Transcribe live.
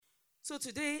So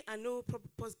today, I know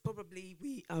probably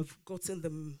we have gotten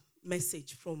the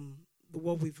message from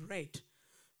what we've read.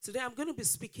 Today, I'm going to be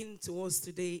speaking to us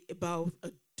today about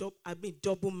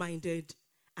double-minded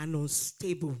and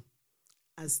unstable,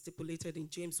 as stipulated in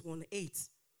James 1:8.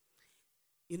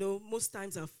 You know, most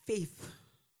times our faith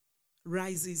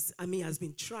has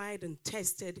been tried and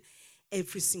tested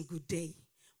every single day.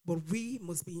 But we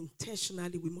must be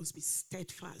we must be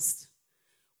steadfast.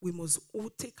 We must all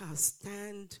take our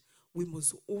stand. We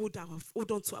must hold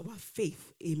on to our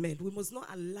faith. Amen. We must not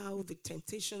allow the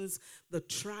temptations, the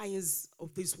trials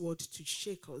of this world to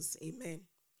shake us. Amen.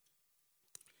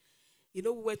 You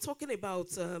know, we were talking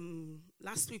about,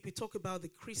 last week we talked about the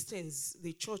Christians,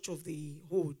 the church of the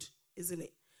old, isn't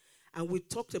it? And we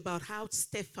talked about how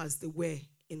steadfast they were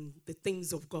in the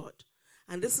things of God.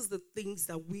 And this is the things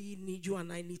that you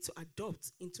and I need to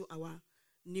adopt into our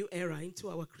new era, into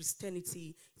our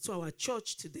Christianity, into our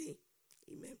church today.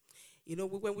 Amen. You know,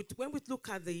 when we look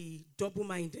at the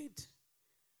double-minded,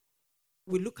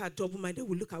 we look at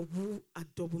who are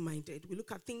double-minded. We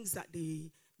look at things that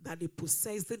they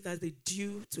possess, things that they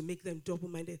do to make them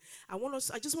double-minded. I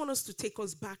just want us to take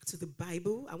us back to the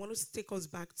Bible. I want us to take us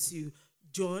back to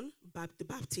John the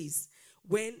Baptist.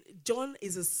 When John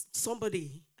is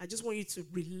somebody, I just want you to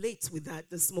relate with that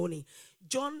this morning.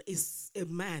 John is a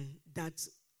man that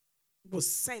was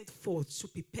sent forth to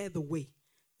prepare the way,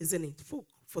 isn't it, for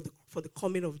the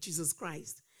coming of Jesus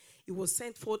Christ. He was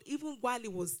sent forth even while he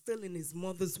was still in his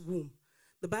mother's womb.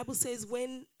 The Bible says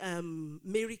when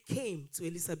Mary came to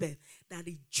Elizabeth, that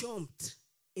he jumped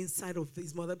inside of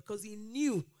his mother because he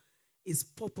knew his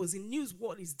purpose. He knew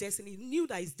what his destiny. He knew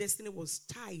that his destiny was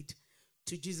tied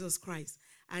to Jesus Christ.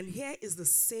 And here is the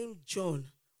same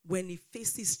John when he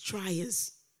faces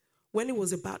trials, when he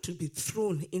was about to be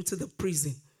thrown into the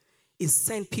prison. He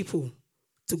sent people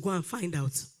to go and find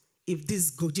out if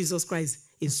this Jesus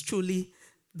Christ is truly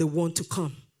the one to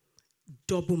come.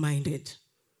 Double-minded.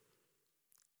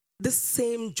 This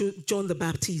same John the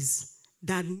Baptist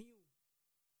that knew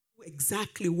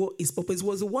exactly what his purpose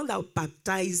was the one that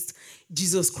baptized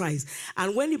Jesus Christ.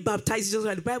 And when he baptized Jesus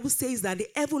Christ, the Bible says that the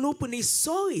heaven opened, he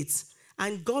saw it.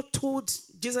 And God told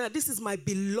Jesus, this is my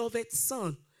beloved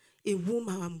son, in whom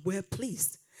I am well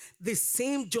pleased. The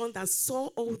same John that saw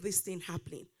all this thing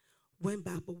happening went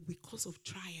back, but because of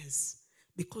trials,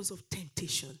 because of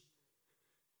temptation,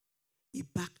 he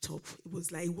backed up. It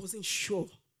was like he wasn't sure.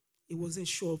 He wasn't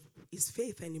sure of his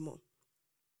faith anymore.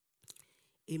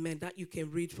 Amen. That you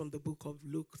can read from the book of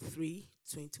Luke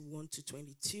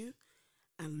 3:21-22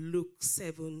 and Luke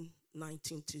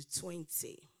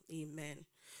 7:19-20. Amen.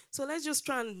 So let's just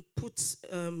try and put,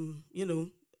 a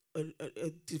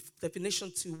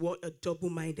definition to what a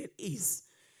double-minded is.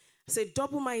 I say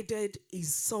double-minded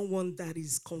is someone that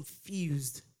is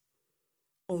confused,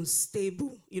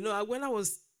 unstable. You know, when I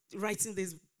was writing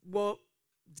this, what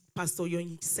Pastor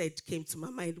Young said came to my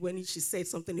mind when she said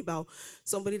something about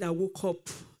somebody that woke up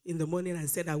in the morning and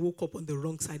said, I woke up on the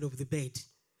wrong side of the bed.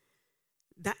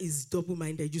 That is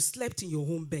double-minded. You slept in your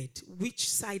home bed. Which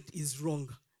side is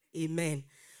wrong? Amen.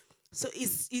 So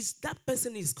that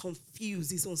person is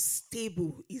confused, is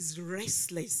unstable, is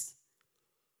restless.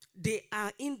 They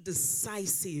are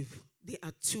indecisive. They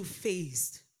are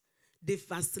two-faced. They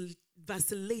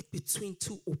vacillate between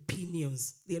two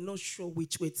opinions. They're not sure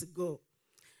which way to go.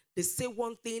 They say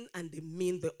one thing and they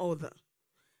mean the other.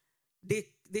 They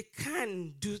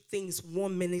can do things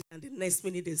 1 minute and the next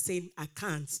minute they say, I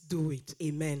can't do it.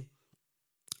 Amen.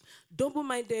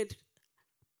 Double-minded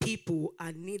people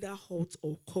are neither hot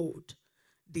or cold.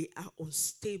 They are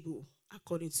unstable,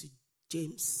 according to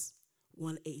James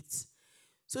 1:8.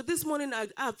 So this morning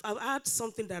I've had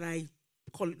something that I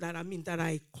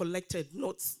collected,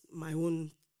 not my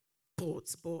own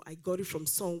thoughts, but I got it from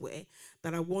somewhere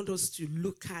that I want us to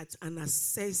look at and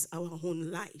assess our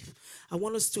own life. I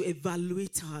want us to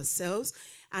evaluate ourselves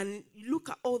and look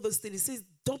at all those things. It says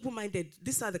double-minded.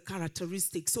 These are the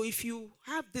characteristics. So if you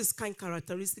have this kind of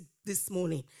characteristic this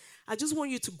morning, I just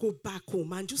want you to go back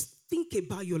home and just think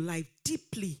about your life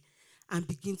deeply and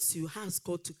begin to ask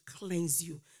God to cleanse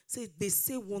you. They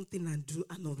say one thing and do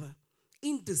another.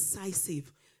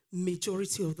 Indecisive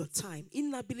majority of the time.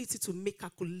 Inability to make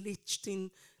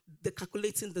calculating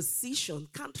decision.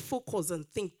 Can't focus and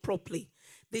think properly.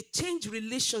 They change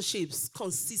relationships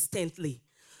consistently.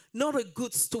 Not a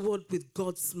good steward with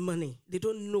God's money. They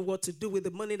don't know what to do with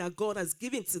the money that God has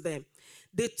given to them.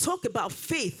 They talk about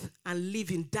faith and live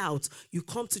in doubt. You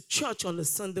come to church on a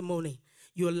Sunday morning.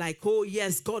 You're like, oh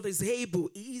yes, God is able.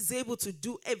 He is able to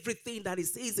do everything that he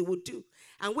says he will do.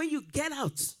 And when you get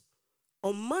out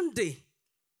on Monday,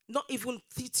 not even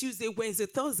Tuesday, Wednesday,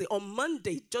 Thursday. On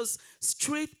Monday, just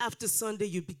straight after Sunday,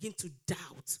 you begin to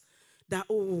doubt that,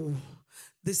 oh,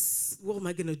 this, what am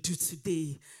I going to do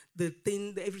today?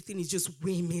 Everything is just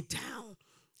weighing me down.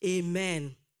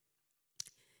 Amen.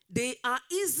 They are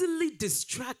easily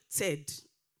distracted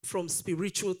from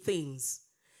spiritual things.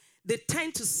 They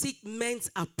tend to seek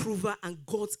men's approval and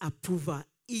God's approval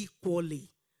equally.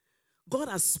 God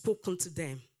has spoken to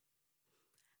them.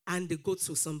 And they go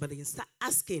to somebody and start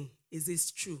asking, is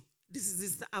this true? Is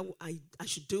this how I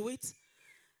should do it?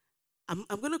 I'm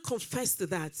going to confess to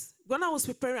that. When I was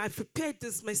preparing, I prepared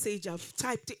this message. I've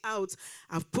typed it out.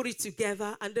 I've put it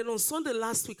together. And then on Sunday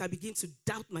last week, I began to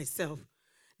doubt myself.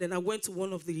 Then I went to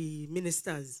one of the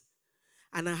ministers.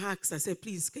 And I asked, I said,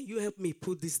 please, can you help me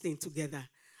put this thing together?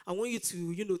 I want you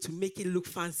to, to make it look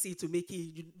fancy, to make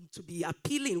it, to be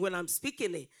appealing when I'm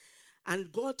speaking it.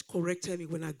 And God corrected me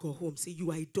when I got home. Say,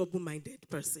 you are a double-minded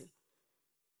person.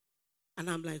 And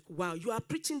I'm like, wow, you are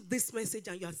preaching this message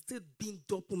and you are still being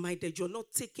double-minded. You're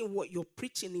not taking what you're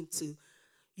preaching into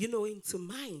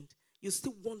mind. You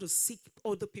still want to seek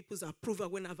other people's approval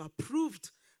when I've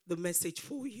approved the message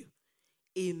for you.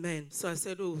 Amen. So I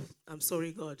said, oh, I'm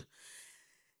sorry, God.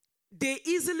 They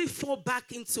easily fall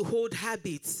back into old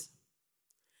habits.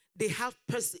 They have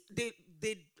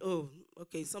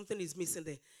something is missing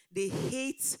there. They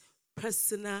hate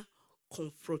personal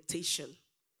confrontation,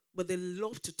 but they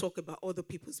love to talk about other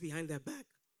people's behind their back.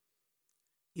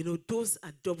 Those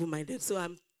are double-minded. So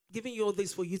I'm giving you all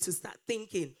this for you to start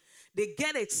thinking. They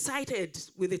get excited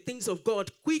with the things of God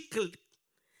quickly,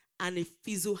 and they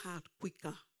fizzle out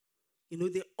quicker.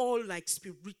 They all like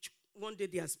spiritual. One day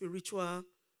they are spiritual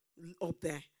up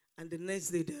there, and the next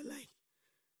day they're like,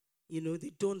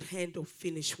 they don't end or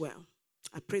finish well.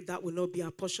 I pray that will not be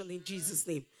our portion in Jesus'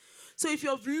 name. So if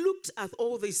you have looked at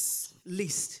all this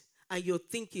list and you're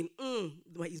thinking,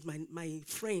 my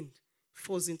friend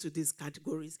falls into these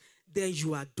categories, then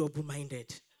you are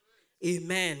double-minded.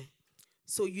 Amen.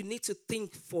 So you need to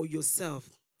think for yourself.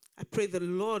 I pray the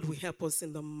Lord will help us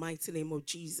in the mighty name of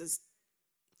Jesus.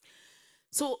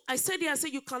 So I said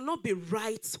you cannot be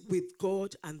right with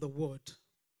God and the word.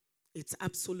 It's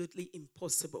absolutely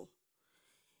impossible.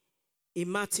 In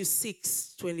Matthew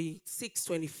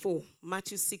 6:24,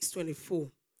 Matthew 6:24,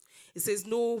 it says,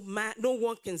 no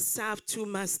one can serve two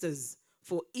masters,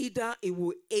 for either it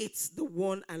will hate the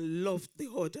one and love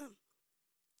the other,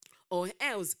 or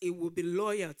else it will be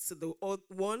loyal to the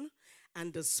one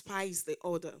and despise the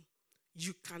other.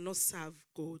 You cannot serve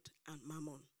God and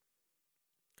mammon.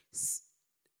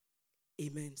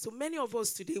 Amen. So many of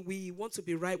us today, we want to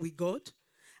be right with God.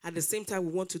 At the same time,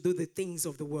 we want to do the things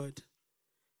of the word.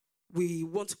 We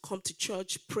want to come to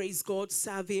church, praise God,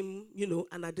 serve him,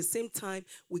 and at the same time,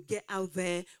 we get out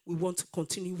there, we want to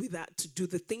continue with that, to do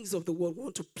the things of the word, we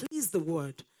want to please the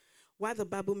word. Why the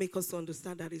Bible makes us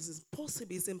understand that it's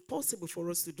impossible for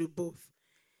us to do both.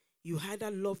 You either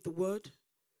love the word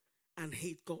and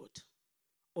hate God,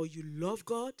 or you love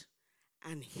God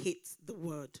and hate the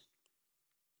word.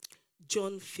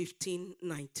 John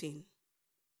 15:19.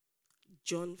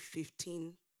 John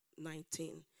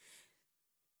 15:19.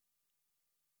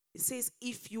 It says,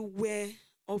 if you were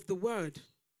of the word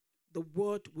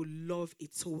will love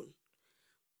its own.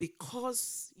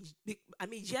 Because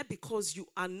you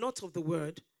are not of the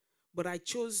word, but I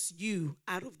chose you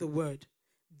out of the word.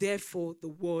 Therefore, the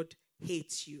word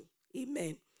hates you.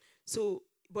 Amen. So,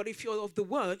 but if you're of the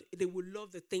word, they will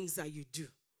love the things that you do.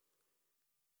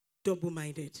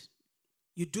 Double-minded.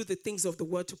 You do the things of the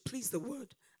word to please the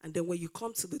word. And then when you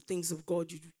come to the things of God,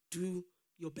 you do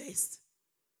your best.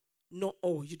 Not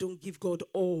all. You don't give God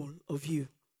all of you.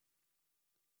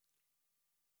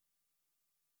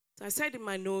 So I said in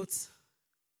my notes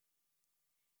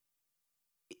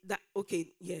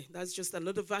that's just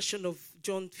another version of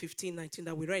John 15:19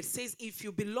 that we read. It says, if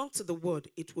you belong to the word,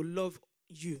 it will love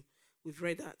you. We've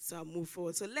read that, so I'll move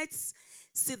forward. So let's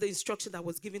see the instruction that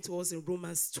was given to us in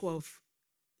Romans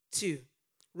 12:2.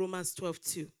 Romans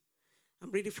 12:2.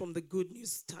 I'm reading from the Good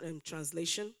News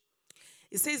translation.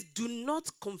 It says, do not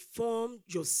conform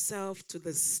yourself to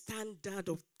the standard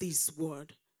of this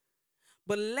world,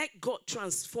 but let God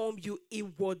transform you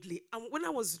inwardly. And when I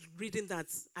was reading that,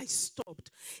 I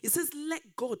stopped. It says,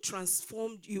 let God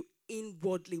transform you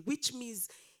inwardly, which means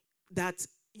that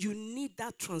you need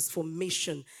that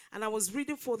transformation. And I was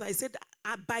reading further. I said,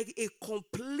 by a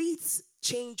complete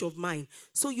change of mind.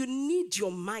 So you need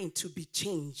your mind to be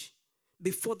changed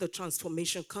before the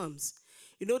transformation comes.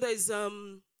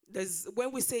 There's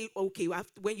when we say, okay,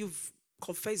 when you've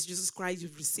confessed Jesus Christ,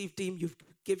 you've received him, you've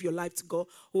gave your life to God,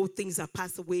 all things are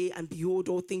passed away, and behold,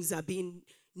 all things are being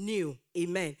new.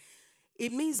 Amen.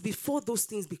 It means before those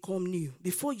things become new,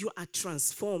 before you are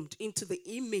transformed into the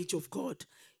image of God,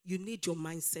 you need your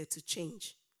mindset to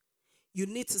change. You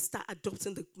need to start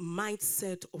adopting the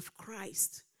mindset of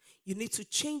Christ. You need to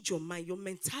change your mind, your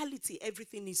mentality,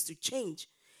 everything needs to change.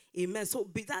 Amen. So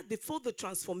before the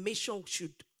transformation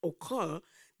should occur,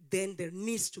 then there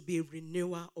needs to be a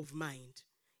renewal of mind.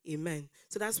 Amen.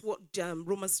 So that's what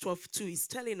Romans 12:2 is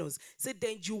telling us. So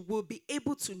then you will be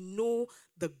able to know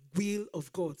the will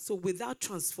of God. So without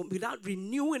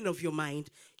renewing of your mind,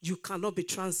 you cannot be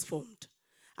transformed.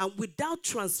 And without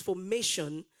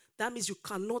transformation, that means you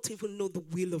cannot even know the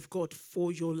will of God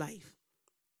for your life.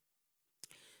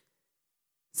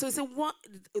 So it's what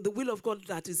the will of God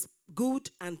that is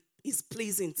good and is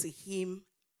pleasing to him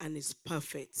and is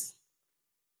perfect.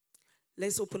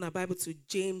 Let's open our Bible to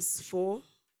James 4.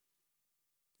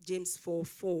 James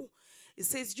 4:4. It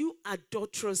says, you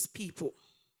adulterous people,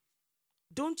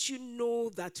 don't you know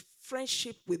that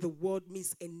friendship with the world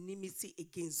means enmity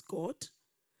against God?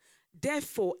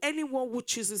 Therefore, anyone who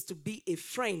chooses to be a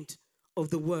friend of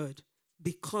the world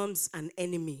becomes an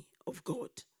enemy of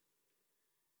God.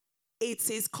 It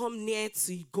says, come near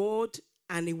to God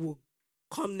and it will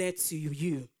come near to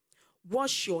you.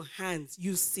 Wash your hands,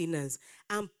 you sinners,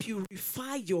 and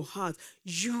purify your heart,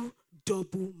 you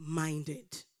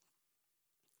double-minded.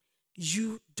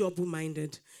 You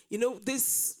double-minded. You know,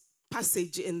 this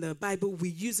passage in the Bible, we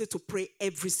use it to pray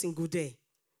every single day.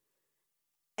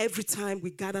 Every time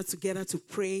we gather together to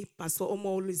pray, Pastor Omo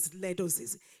always led us,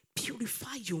 says,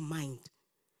 purify your mind,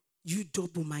 you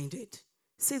double-minded.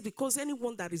 Says because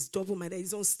anyone that is double-minded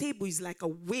is unstable, is like a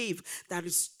wave that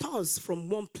is tossed from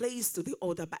one place to the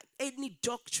other by any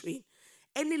doctrine.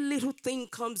 Any little thing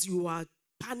comes, you are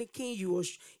panicking,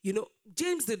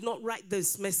 James did not write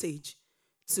this message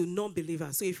to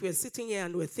non-believers. So if we're sitting here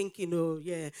and we're thinking, oh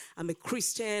yeah, I'm a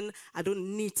Christian, I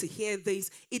don't need to hear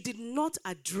this. It did not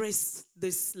address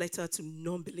this letter to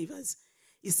non-believers.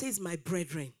 It says, my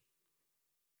brethren,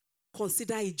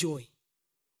 consider it joy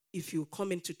if you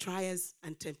come into trials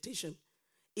and temptation.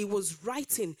 It was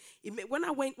writing. When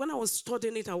I was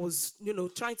studying it, I was,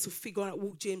 trying to figure out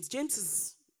who James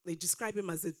is. They describe him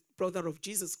as the brother of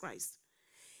Jesus Christ.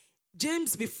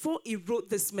 James, before he wrote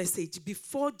this message, he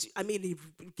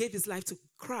gave his life to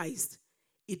Christ,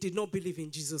 he did not believe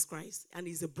in Jesus Christ. And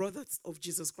he's a brother of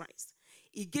Jesus Christ.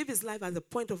 He gave his life at the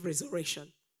point of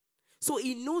resurrection. So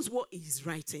he knows what he's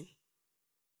writing.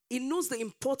 He knows the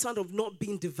importance of not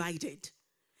being divided.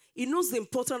 He knows the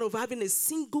importance of having a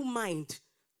single mind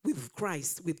with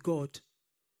Christ, with God.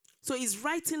 So he's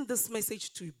writing this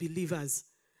message to believers.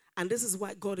 And this is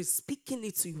why God is speaking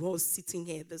it to you all sitting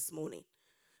here this morning.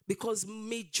 Because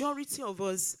majority of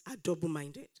us are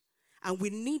double-minded. And we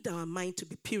need our mind to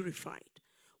be purified.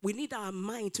 We need our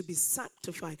mind to be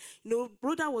sanctified.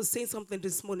 Brother was saying something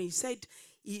this morning. He said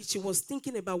she was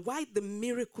thinking about why the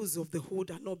miracles of the old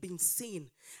are not being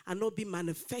seen, are not being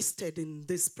manifested in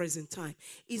this present time.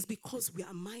 It's because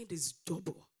our mind is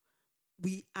double.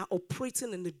 We are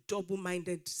operating in a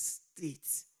double-minded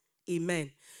state.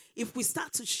 Amen. If we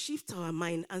start to shift our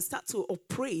mind and start to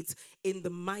operate in the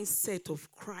mindset of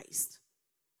Christ,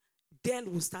 then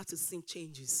we'll start to see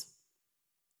changes.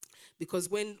 Because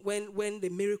when the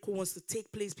miracle wants to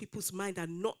take place, people's minds are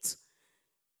not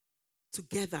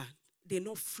together. They're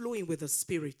not flowing with the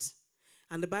Spirit.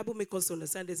 And the Bible makes us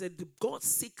understand, they said, God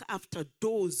seek after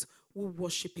those who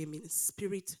worship him in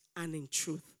spirit and in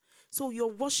truth. So you're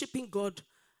worshiping God.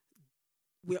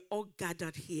 We're all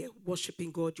gathered here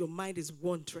worshiping God. Your mind is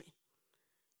wandering.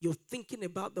 You're thinking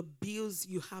about the bills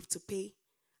you have to pay.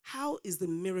 How is the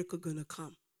miracle going to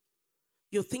come?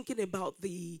 You're thinking about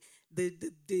the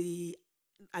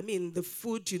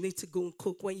food you need to go and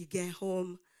cook when you get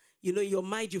home. In your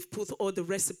mind, you've put all the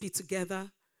recipe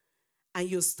together and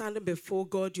you're standing before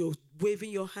God. You're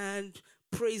waving your hand,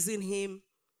 praising him.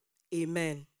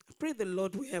 Amen. I pray the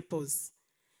Lord will help us.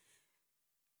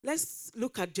 Let's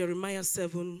look at Jeremiah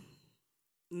 7:9-10.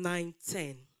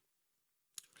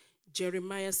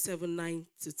 Jeremiah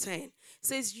 7:9-10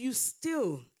 says, you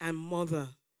still are mother.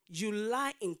 You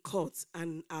lie in court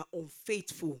and are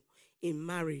unfaithful in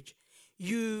marriage.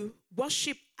 You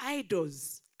worship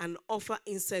idols and offer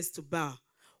incense to Baal.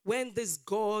 When these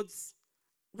gods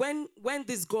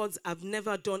have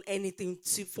never done anything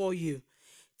for you.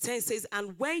 10 says,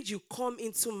 and when you come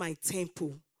into my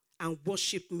temple and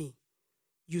worship me,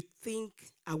 you think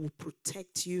I will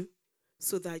protect you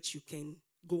so that you can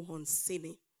go on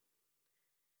sinning.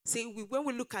 See, when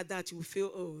we look at that, we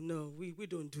feel, oh, no, we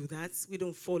don't do that. We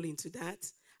don't fall into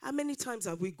that. How many times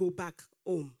have we go back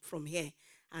home from here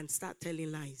and start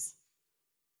telling lies?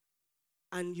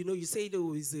 And, you say,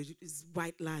 oh, it's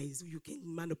white lies. You can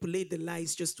manipulate the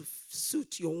lies just to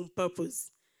suit your own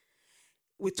purpose.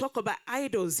 We talk about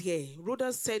idols here.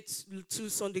 Rhoda said 2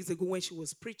 Sundays ago when she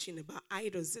was preaching about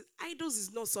idols. Idols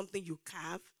is not something you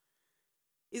carve.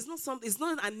 It's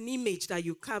not an image that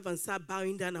you carve and start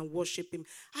bowing down and worship him.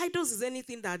 Idols is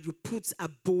anything that you put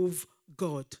above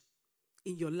God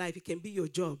in your life. It can be your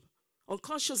job.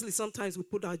 Unconsciously, sometimes we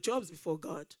put our jobs before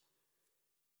God.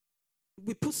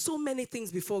 We put so many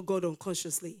things before God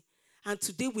unconsciously. And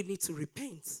today we need to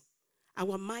repent.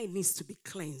 Our mind needs to be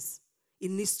cleansed.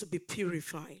 It needs to be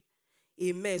purified.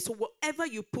 Amen. So whatever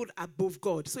you put above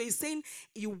God. So he's saying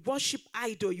you worship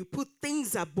idol, you put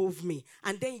things above me.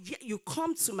 And then you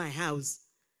come to my house.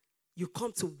 You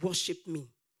come to worship me.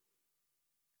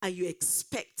 And you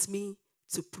expect me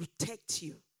to protect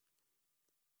you.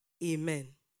 Amen.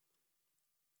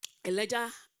 Elijah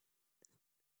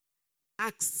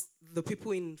asks the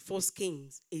people in 1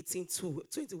 Kings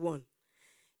 18:21.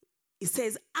 It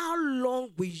says, how long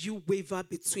will you waver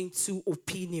between two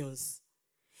opinions?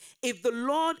 If the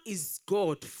Lord is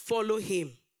God, follow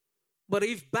him. But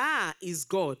if Baal is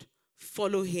God,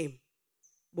 follow him.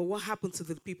 But what happened to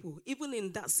the people? Even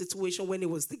in that situation when he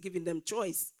was still giving them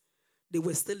choice, they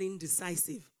were still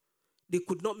indecisive. They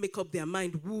could not make up their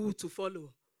mind who to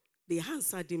follow. They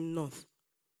answered him not.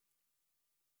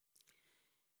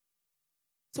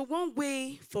 So one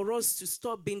way for us to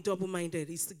stop being double-minded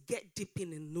is to get deep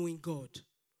in knowing God.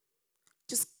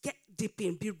 Just get deep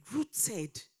in, be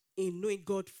rooted in knowing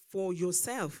God for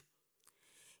yourself.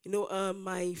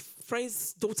 My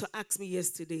friend's daughter asked me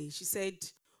yesterday, she said,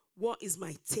 what is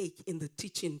my take in the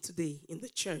teaching today in the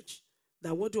church?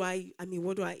 That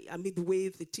the way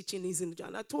the teaching is in the church.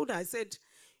 And I told her, I said,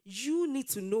 you need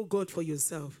to know God for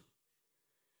yourself.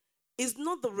 It's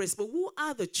not the rest, but who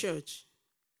are the church?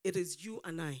 It is you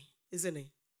and I, isn't it?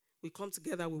 We come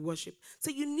together, we worship. So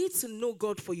you need to know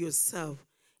God for yourself.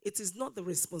 It is not the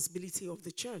responsibility of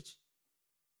the church.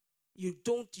 You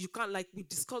can't, like we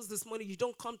discussed this morning, you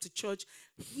don't come to church,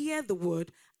 hear the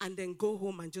word, and then go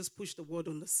home and just push the word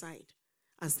on the side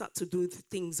and start to do the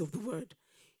things of the word.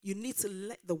 You need to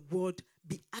let the word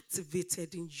be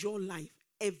activated in your life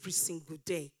every single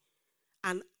day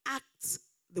and act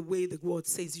the way the word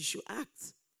says you should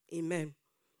act. Amen.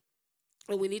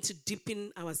 And we need to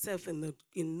deepen ourselves in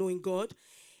knowing God.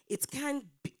 It can't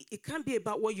be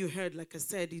about what you heard. Like I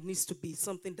said, it needs to be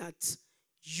something that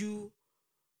you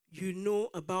know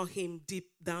about him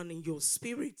deep down in your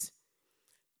spirit.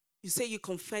 You say you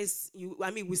confess.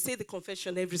 We say the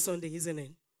confession every Sunday, isn't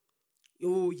it?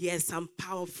 Oh, yes, I'm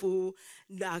powerful.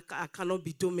 I cannot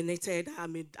be dominated. I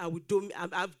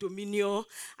have dominion.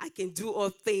 I can do all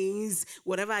things.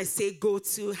 Whatever I say go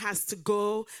to has to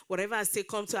go. Whatever I say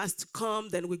come to has to come.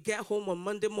 Then we get home on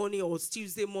Monday morning or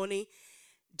Tuesday morning.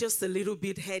 Just a little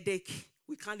bit headache.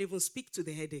 We can't even speak to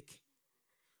the headache.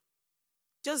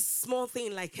 Just small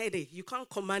thing like headache. You can't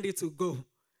command it to go.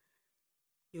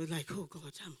 You're like, oh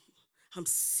God, I'm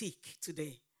sick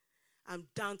today. I'm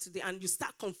down today. And you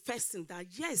start confessing that,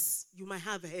 yes, you might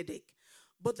have a headache.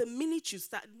 But the minute you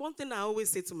start, one thing I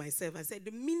always say to myself, I said,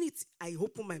 the minute I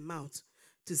open my mouth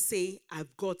to say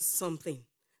I've got something,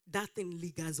 that thing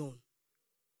lingers on.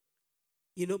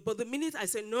 But the minute I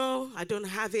say, no, I don't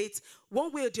have it,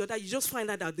 one way or the other, you just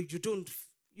find out that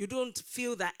you don't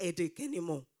feel that headache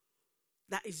anymore.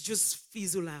 That it just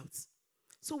fizzle out.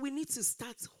 So we need to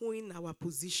start holding our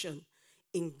position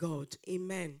in God.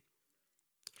 Amen.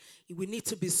 We need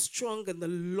to be strong in the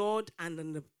Lord and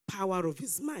in the power of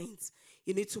his might.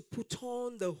 You need to put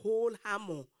on the whole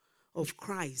armor of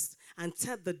Christ and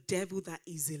tell the devil that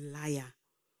he's a liar.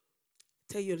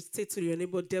 Say to your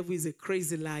neighbor, devil is a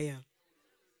crazy liar.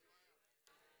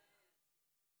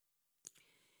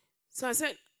 So I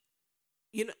said,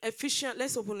 Ephesians,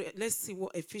 let's see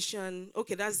what Ephesians,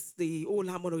 okay, that's the whole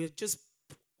armor. Just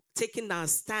taking our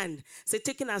stand. Say,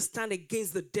 taking our stand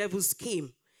against the devil's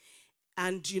scheme.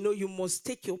 And, you must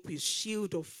take up your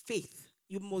shield of faith.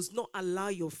 You must not allow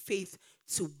your faith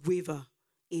to waver.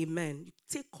 Amen. You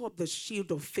take up the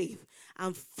shield of faith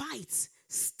and fight.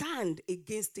 Stand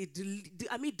against it.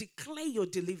 Declare your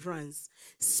deliverance.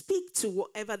 Speak to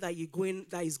whatever that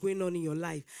is going on in your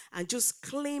life. And just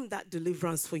claim that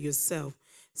deliverance for yourself.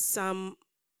 Psalm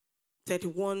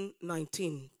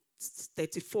 34:19,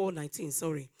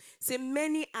 sorry. Say,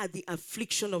 many are the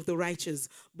affliction of the righteous,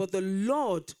 but the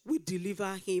Lord will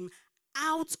deliver him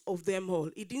out of them all.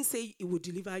 He didn't say he will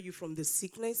deliver you from the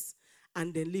sickness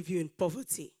and then leave you in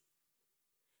poverty.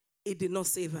 He did not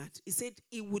say that. He said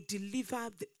he would deliver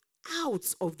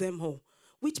out of them all,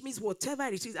 which means whatever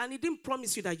it is. And he didn't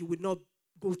promise you that you would not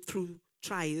go through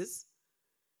trials.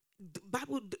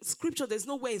 Scripture, there's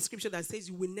nowhere in scripture that says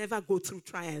you will never go through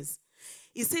trials.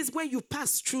 It says when you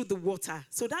pass through the water.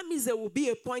 So that means there will be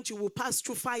a point you will pass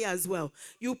through fire as well.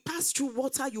 You pass through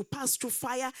water, you pass through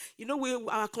fire. You know,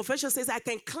 our confession says, I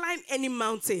can climb any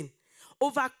mountain,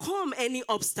 overcome any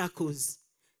obstacles.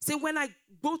 Say, when I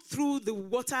go through the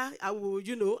water, I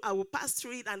will pass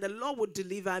through it and the Lord will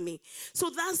deliver me. So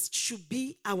that should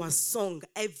be our song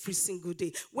every single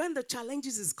day. When the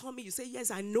challenges is coming, you say,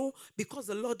 yes, I know, because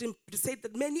the Lord said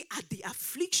that many are the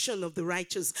affliction of the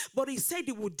righteous, but he said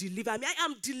he would deliver me. I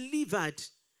am delivered.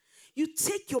 You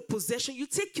take your possession, you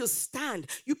take your stand,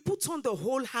 you put on the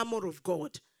whole armor of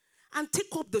God and take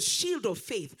up the shield of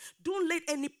faith. Don't let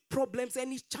any problems,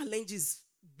 any challenges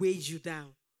weigh you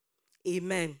down.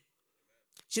 Amen.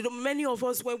 You know, many of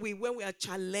us, when we are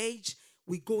challenged,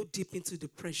 we go deep into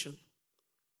depression.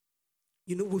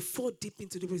 You know, we fall deep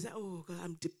into depression. Oh, God,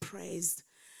 I'm depressed.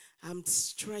 I'm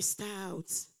stressed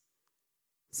out.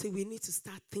 So we need to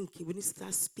start thinking. We need to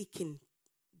start speaking,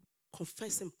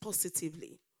 confessing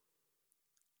positively.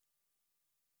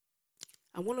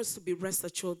 I want us to be rest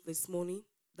assured this morning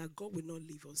that God will not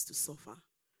leave us to suffer.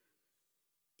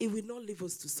 He will not leave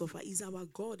us to suffer. He's our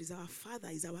God, he's our Father,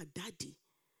 he's our Daddy.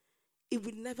 He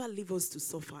will never leave us to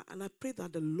suffer. And I pray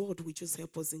that the Lord will just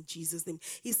help us in Jesus' name.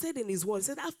 He said in his word, he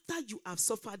said, after you have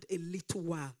suffered a little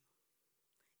while.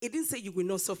 He didn't say you will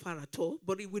not suffer at all,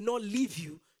 but he will not leave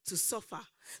you to suffer.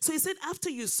 So he said, after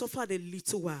you suffered a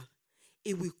little while,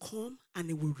 it will come and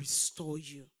it will restore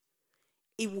you.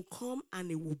 It will come and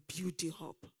it will build you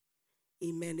up.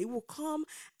 Amen. It will come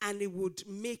and it would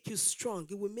make you strong.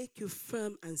 It will make you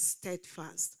firm and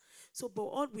steadfast. So, but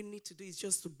all we need to do is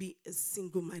just to be a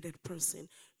single-minded person.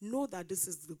 Know that this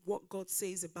is what God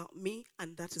says about me,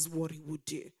 and that is what he would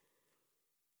do.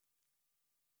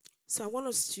 So I want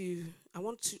us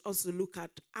to look at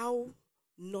how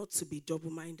not to be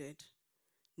double-minded.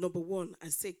 Number one, I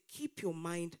say keep your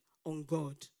mind on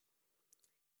God.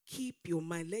 Keep your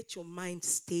mind. Let your mind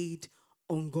stay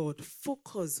on God.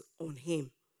 Focus on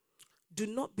him. Do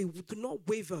not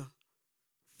waver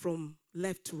from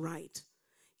left to right.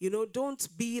 You know, don't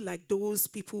be like those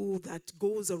people that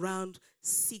goes around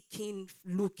seeking,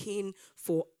 looking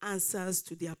for answers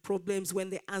to their problems when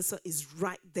the answer is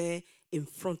right there in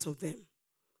front of them.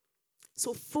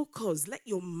 So focus, let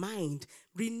your mind,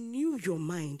 renew your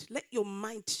mind. Let your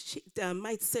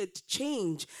mindset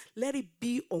change. Let it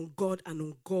be on God and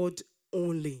on God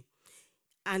only.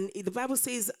 And the Bible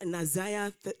says in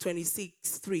Isaiah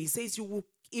 26:3, it says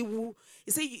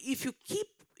if you keep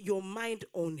your mind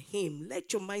on him,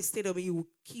 let your mind stay on him, he will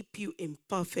keep you in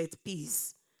perfect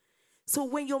peace. So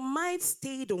when your mind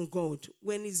stayed on God,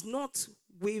 when it's not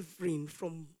wavering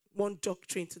from one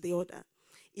doctrine to the other,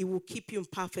 it will keep you in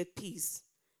perfect peace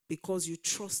because you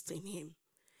trust in him.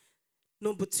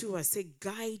 Number two, I say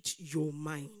guide your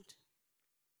mind.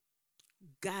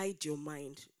 Guide your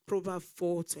mind. Proverbs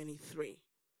 4:23.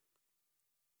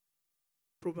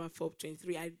 Proverbs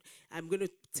 4:23. I'm going to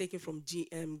take it from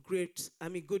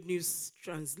Good News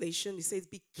Translation. It says,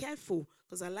 be careful,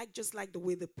 because I just like the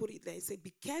way they put it there. It says,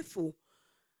 be careful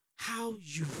how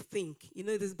you think. You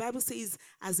know, this Bible says,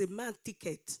 as a man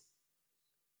thinketh,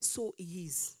 so he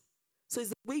is. So it's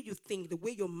the way you think, the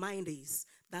way your mind is,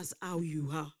 that's how you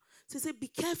are. So it says, be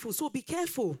careful. So be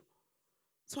careful.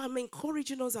 So I'm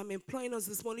encouraging us, I'm employing us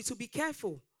this morning to be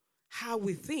careful how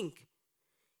we think.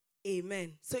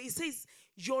 Amen. So it says,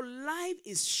 your life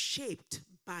is shaped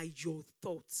by your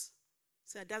thoughts.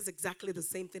 So that's exactly the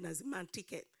same thing as a man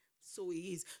ticket. So it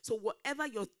is. So whatever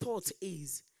your thought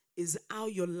is how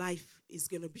your life is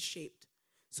going to be shaped.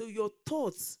 So your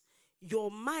thoughts,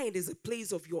 your mind is a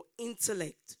place of your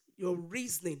intellect, your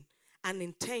reasoning and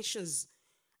intentions.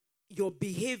 Your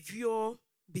behavior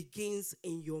begins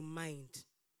in your mind.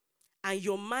 And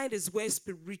your mind is where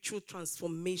spiritual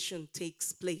transformation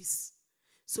takes place.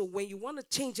 So when you want to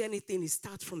change anything, it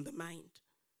starts from the mind.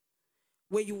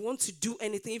 When you want to do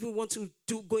anything, if you want to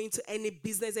go into any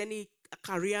business, any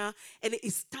career, and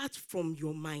it starts from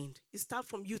your mind. It starts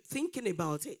from you thinking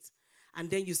about it. And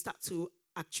then you start to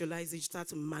actualize it, you start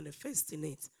to manifest in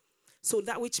it. So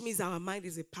that which means our mind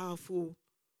is a powerful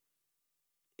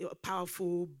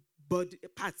body,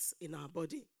 parts in our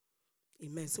body.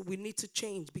 Amen. So we need to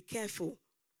change. Be careful.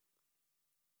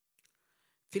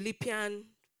 Philippians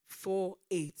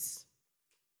 4:8.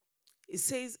 It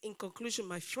says, in conclusion,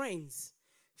 my friends,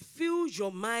 fill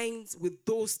your minds with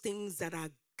those things that are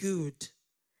good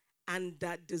and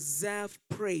that deserve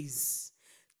praise.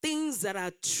 Things that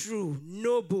are true,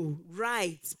 noble,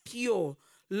 right, pure,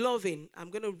 loving. I'm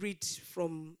going to read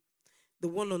from the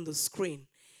one on the screen.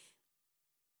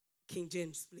 King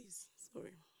James, please.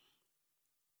 Sorry.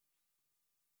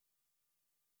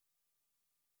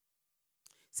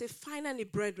 Say, finally,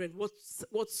 brethren,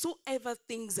 whatsoever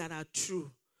things that are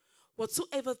true,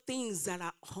 whatsoever things that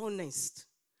are honest,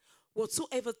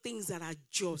 whatsoever things that are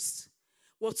just,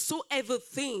 whatsoever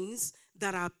things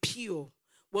that are pure,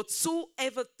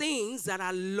 whatsoever things that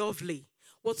are lovely,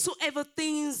 whatsoever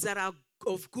things that are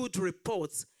of good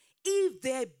report, if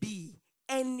there be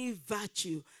any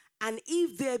virtue and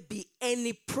if there be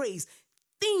any praise,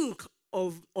 think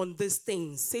on these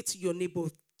things. Say to your neighbor,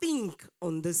 think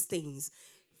on these things.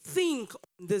 Think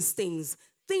on these things.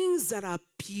 Things that are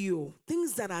pure,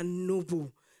 things that are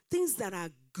noble, things that are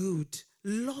good,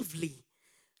 lovely.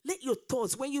 Let your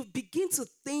thoughts, when you begin to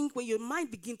think, when your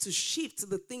mind begin to shift to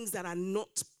the things that are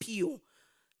not pure,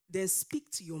 then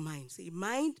speak to your mind. Say,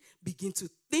 mind, begin to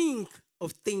think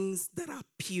of things that are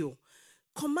pure.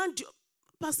 Command your,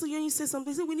 Pastor Yoni said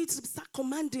something. He said, we need to start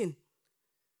commanding.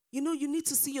 You know, you need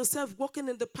to see yourself walking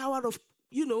in the power of,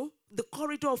 the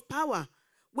corridor of power,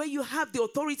 where you have the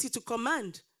authority to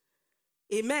command.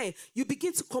 Amen. You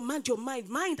begin to command your mind.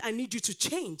 Mind, I need you to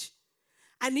change.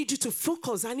 I need you to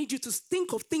focus. I need you to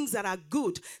think of things that are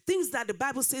good, things that the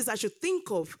Bible says I should think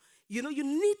of. You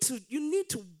need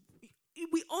to,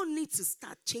 we all need to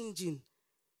start changing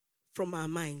from our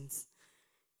minds.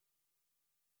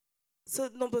 So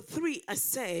number 3, I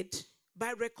said,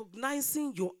 by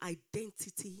recognizing your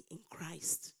identity in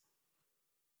Christ.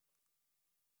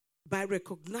 By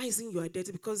recognizing your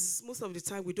identity, because most of the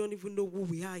time we don't even know who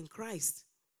we are in Christ.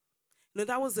 Now,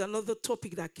 that was another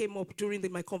topic that came up during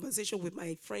my conversation with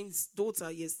my friend's daughter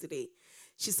yesterday.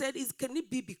 She said, can it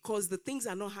be because the things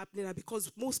are not happening are because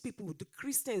most people, the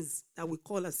Christians that we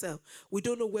call ourselves, we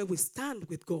don't know where we stand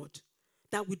with God,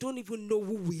 that we don't even know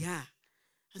who we are.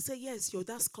 I said, yes,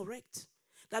 that's correct.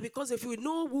 That because if you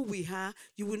know who we are,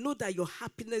 you will know that your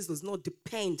happiness does not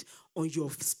depend on your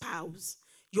spouse.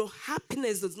 Your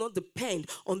happiness does not depend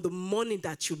on the money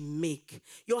that you make.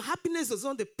 Your happiness does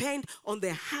not depend on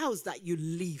the house that you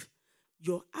live.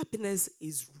 Your happiness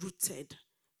is rooted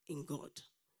in God.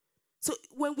 So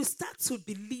when we start to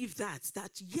believe that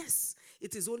yes,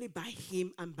 it is only by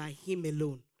Him and by Him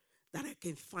alone that I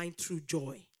can find true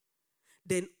joy,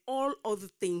 then all other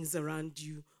things around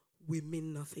you will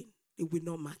mean nothing. It will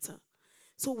not matter.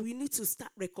 So we need to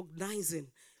start recognizing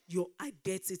your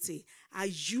identity. Are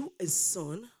you a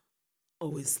son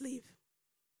or a slave?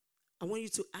 I want you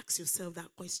to ask yourself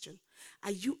that question.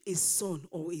 Are you a son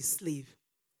or a slave?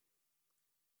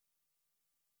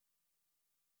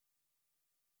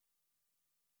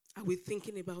 Are we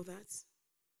thinking about that?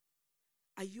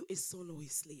 Are you a son or a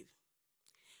slave?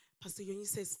 Pastor Yoni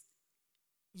says,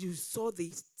 you saw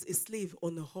a slave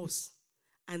on a horse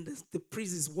and the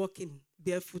priest is walking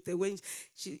barefooted.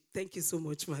 Thank you so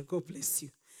much, man. God bless you.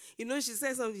 She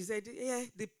said something. She said, yeah,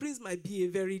 the prince might be a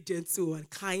very gentle and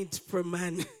kind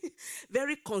man,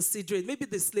 very considerate. Maybe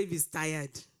the slave is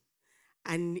tired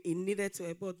and he needed to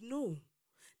help. But no,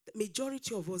 the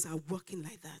majority of us are working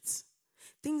like that.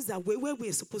 Things that where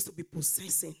we're supposed to be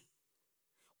possessing,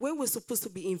 where we're supposed to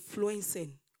be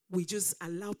influencing, we just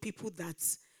allow people that,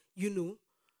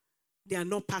 they are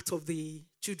not part of the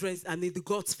children's, the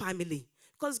God's family.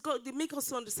 Because God, they make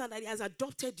us understand that He has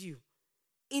adopted you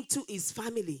into His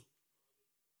family.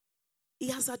 He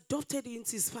has adopted you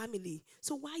into His family.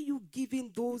 So why are you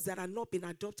giving those that are not been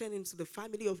adopted into the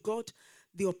family of God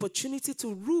the opportunity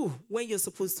to rule when you're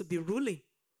supposed to be ruling?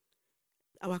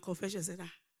 Our confession said,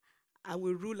 I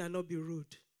will rule and not be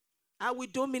ruled. I will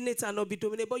dominate and not be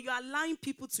dominated. But you're allowing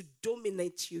people to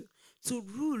dominate you, to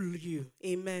rule you.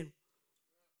 Amen.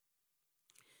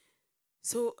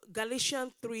 So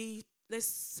Galatians 3, let's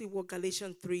see what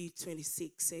Galatians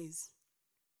 3:26 says.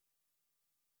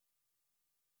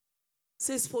 It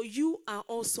says, for you are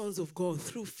all sons of God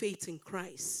through faith in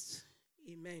Christ.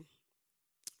 Amen.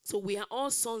 So we are all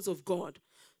sons of God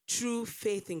through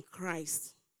faith in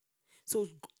Christ. So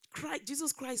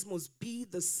Jesus Christ must be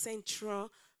the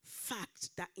central fact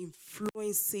that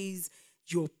influences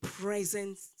your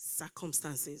present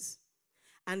circumstances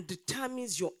and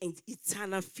determines your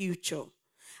eternal future.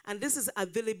 And this is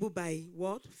available by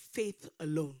what? Faith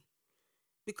alone.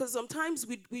 Because sometimes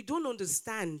we don't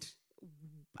understand,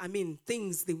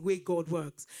 things the way God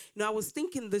works. I was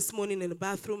thinking this morning in the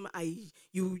bathroom,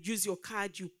 you use your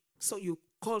card, you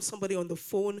call somebody on the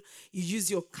phone, you use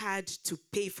your card to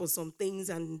pay for some things,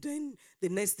 and then the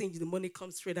next thing, the money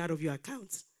comes straight out of your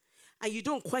account. And you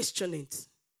don't question it.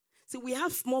 See, we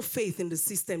have more faith in the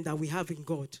system than we have in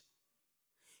God.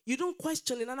 You don't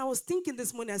question it. And I was thinking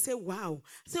this morning, I said, wow.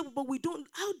 I said, but we don't,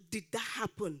 how did that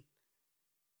happen?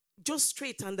 Just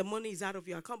straight and the money is out of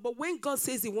your account. But when God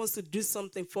says He wants to do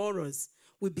something for us,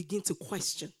 we begin to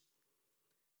question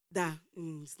that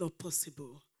it's not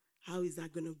possible. How is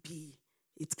that going to be?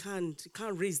 It can't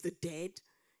raise the dead.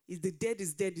 If the dead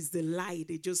is dead, it's the lie.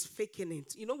 They're just faking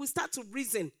it. We start to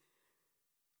reason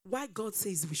why God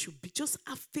says we should be. Just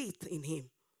have faith in him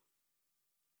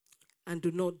and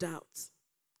do not doubt.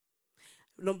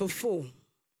 Number 4,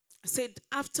 I said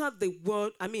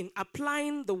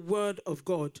applying the word of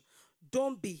God.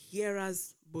 Don't be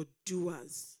hearers, but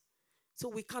doers. So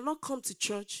we cannot come to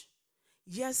church.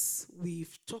 Yes,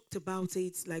 we've talked about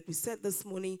it. Like we said this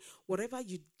morning, whatever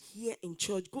you hear in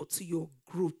church, go to your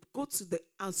group, go to the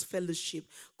house fellowship,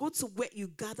 go to where you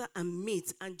gather and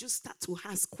meet and just start to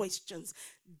ask questions.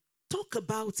 Talk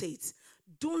about it.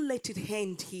 Don't let it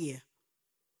end here.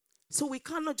 So we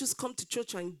cannot just come to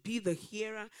church and be the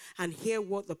hearer and hear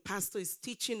what the pastor is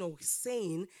teaching or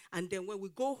saying, and then when we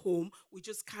go home, we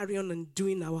just carry on and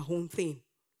doing our own thing.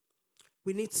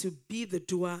 We need to be the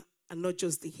doer and not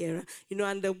just the hearer.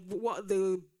 And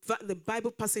the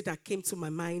Bible passage that came to my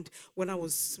mind when I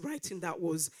was writing that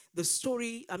was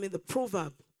the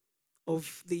proverb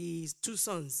of the 2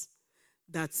 sons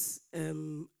that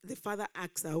the father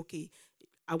asked that, okay,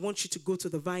 I want you to go to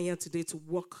the vineyard today to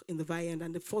work in the vineyard.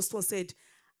 And the first one said,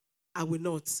 I will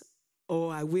not,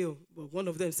 or I will. But one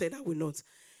of them said, I will not.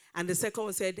 And the second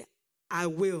one said, I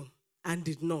will, and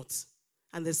did not.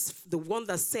 And the one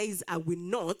that says, I will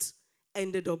not,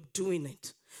 ended up doing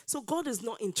it. So God is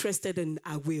not interested in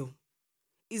I will.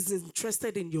 He's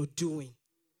interested in your doing.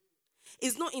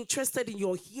 He's not interested in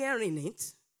your hearing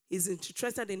it. He's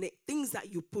interested in the things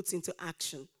that you put into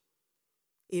action.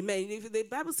 Amen. If the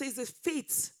Bible says that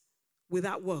faith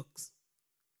without works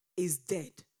is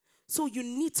dead. So you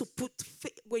need to put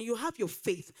faith. When you have your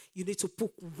faith, you need to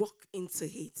put work into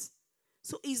it.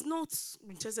 So he's not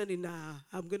interested in,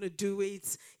 I'm going to do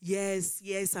it. Yes,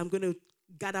 I'm going to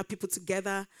gather people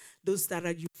together. Those that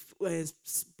are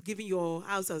giving your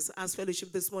house as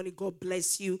fellowship this morning, God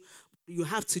bless you. You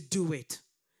have to do it.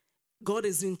 God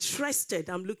is interested.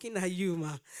 I'm looking at you,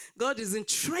 ma. God is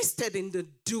interested in the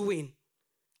doing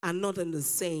and not in the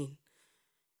saying.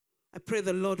 I pray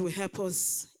the Lord will help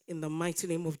us in the mighty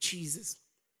name of Jesus.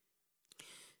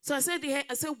 So I said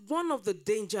one of the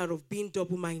danger of being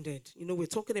double-minded, we're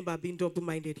talking about being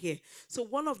double-minded here. So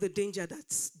one of the danger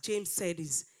that James said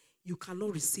is you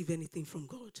cannot receive anything from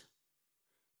God.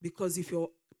 Because if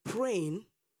you're praying,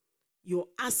 you're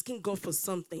asking God for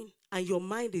something, and your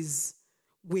mind is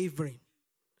wavering,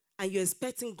 and you're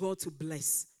expecting God to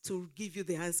bless, to give you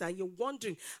the answer, and you're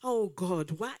wondering, oh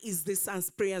God, why is this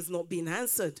prayers not being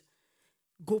answered?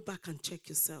 Go back and check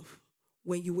yourself.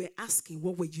 When you were asking,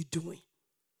 what were you doing?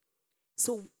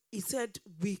 So he said,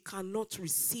 we cannot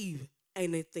receive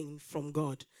anything from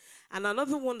God. And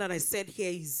another one that I said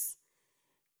here is,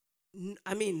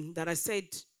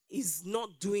 is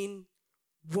not doing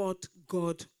what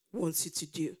God wants you to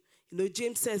do.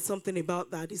 James said something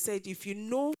about that. He said, if you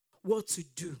know what to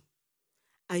do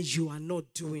and you are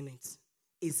not doing it,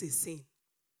 it's a sin.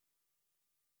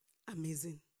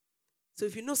 Amazing. So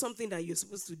if you know something that you're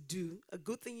supposed to do, a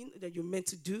good thing that you're meant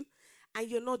to do, and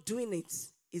you're not doing it,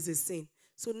 is a sin.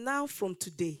 So now from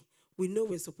today, we know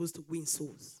we're supposed to win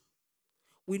souls.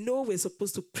 We know we're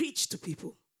supposed to preach to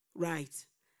people, right?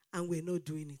 And we're not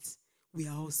doing it. We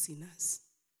are all sinners.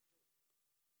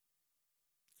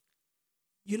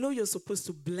 You're supposed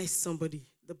to bless somebody.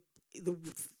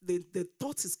 The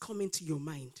thought is coming to your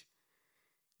mind.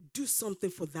 Do something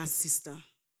for that sister.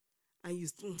 And you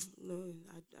no,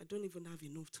 I don't even have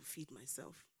enough to feed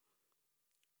myself.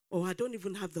 Or I don't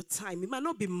even have the time. It might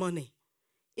not be money.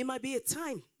 It might be a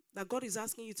time that God is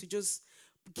asking you to just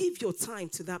give your time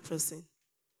to that person,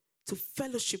 to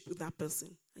fellowship with that person.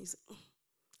 And you say,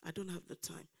 I don't have the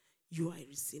time. You are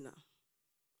a sinner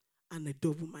and a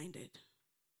double-minded.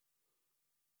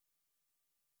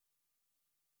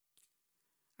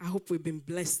 I hope we've been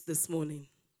blessed this morning.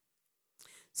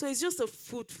 So it's just a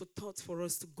food for thought for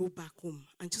us to go back home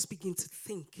and just begin to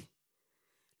think.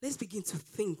 Let's begin to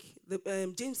think.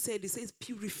 James said, he says,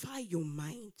 purify your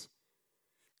mind.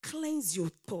 Cleanse your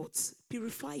thoughts.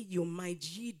 Purify your mind,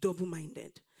 ye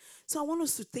double-minded. So I want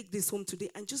us to take this home today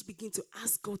and just begin to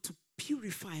ask God to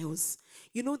purify us.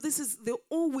 This is the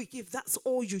whole week. If that's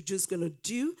all you're just going to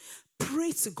do,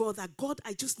 pray to God that, God,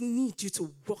 I just need you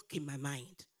to walk in my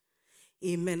mind.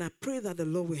 Amen. I pray that the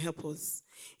Lord will help us.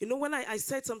 When I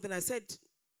said something, I said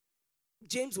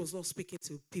James was not speaking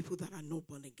to people that are not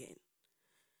born again.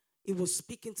 He was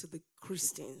speaking to the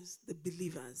Christians, the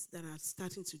believers that are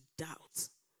starting to doubt.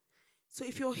 So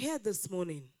if you're here this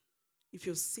morning, if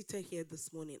you're seated here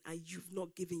this morning and you've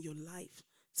not given your life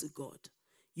to God,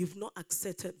 you've not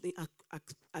accepted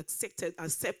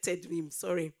him.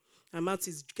 Sorry, my mouth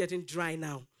is getting dry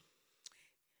now.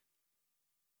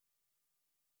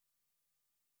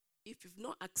 If you've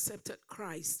not accepted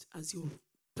Christ as your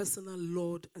personal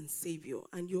Lord and Savior,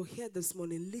 and you're here this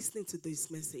morning listening to this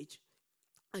message,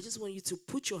 I just want you to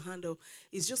put your hand up.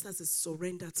 It's just as a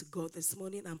surrender to God this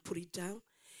morning, and put it down.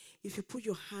 If you put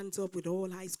your hands up with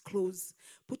all eyes closed,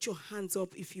 put your hands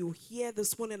up. If you're here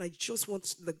this morning, I just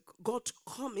want God to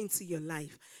come into your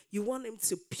life. You want him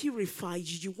to purify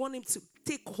you. You want him to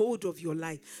take hold of your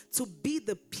life, to be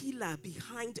the pillar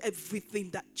behind everything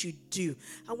that you do.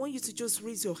 I want you to just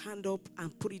raise your hand up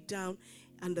and put it down,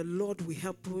 and the Lord will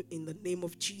help you in the name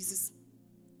of Jesus.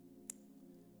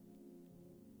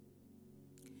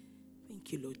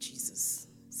 Thank you, Lord Jesus.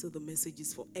 So the message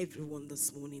is for everyone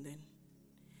this morning then.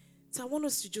 So I want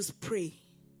us to just pray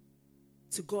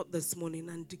to God this morning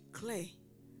and declare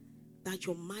that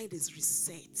your mind is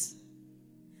reset.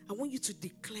 I want you to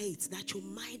declare it, that your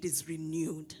mind is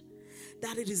renewed,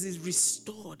 that it is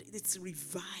restored, it's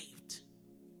revived,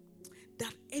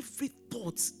 that every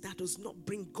thought that does not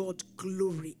bring God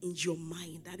glory in your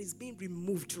mind, that is being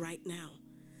removed right now,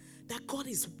 that God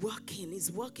is working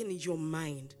in your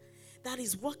mind, that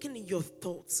is working in your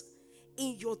thoughts,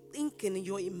 in your thinking, in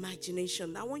your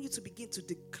imagination. I want you to begin to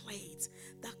declare it,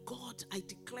 that God, I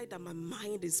declare that my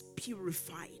mind is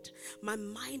purified. My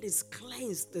mind is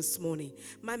cleansed this morning.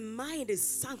 My mind is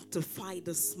sanctified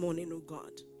this morning, oh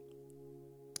God.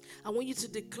 I want you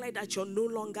to declare that you're no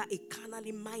longer a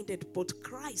carnally minded, but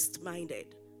Christ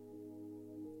minded.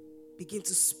 Begin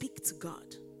to speak to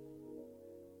God.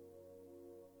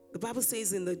 The Bible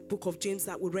says in the book of James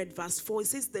that we read verse 4, it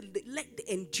says that let the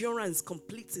endurance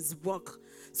complete its work,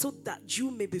 so that you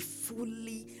may be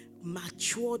fully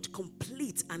matured,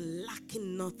 complete, and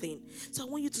lacking nothing. So I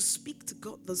want you to speak to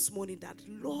God this morning that,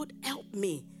 Lord, help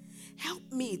me.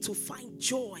 Help me to find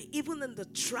joy, even in the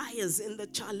trials, in the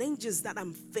challenges that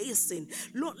I'm facing.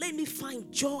 Lord, let me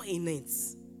find joy in it.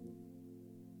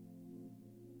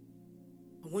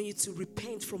 I want you to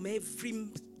repent from every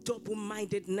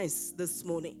double-mindedness this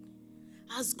morning.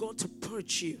 Ask God to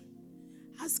purge you.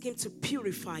 Ask him to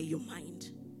purify your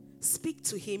mind. Speak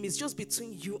to him. It's just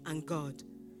between you and God.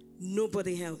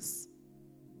 Nobody else.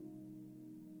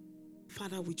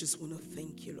 Father, we just want to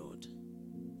thank you, Lord.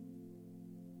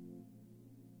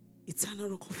 Eternal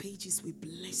Rock of Ages, we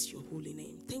bless your holy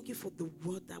name. Thank you for the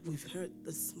word that we've heard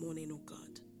this morning, oh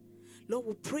God. Lord,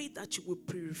 we pray that you will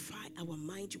purify our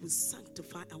mind. You will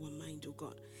sanctify our mind, oh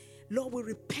God. Lord, we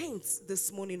repent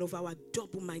this morning of our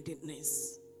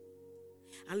double-mindedness.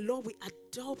 And Lord, we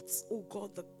adopt, oh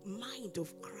God, the mind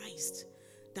of Christ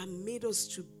that made us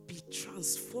to be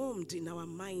transformed in our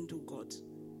mind, oh God.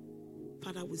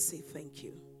 Father, we say thank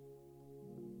you.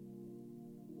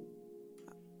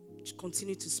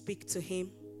 Continue to speak to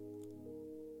him.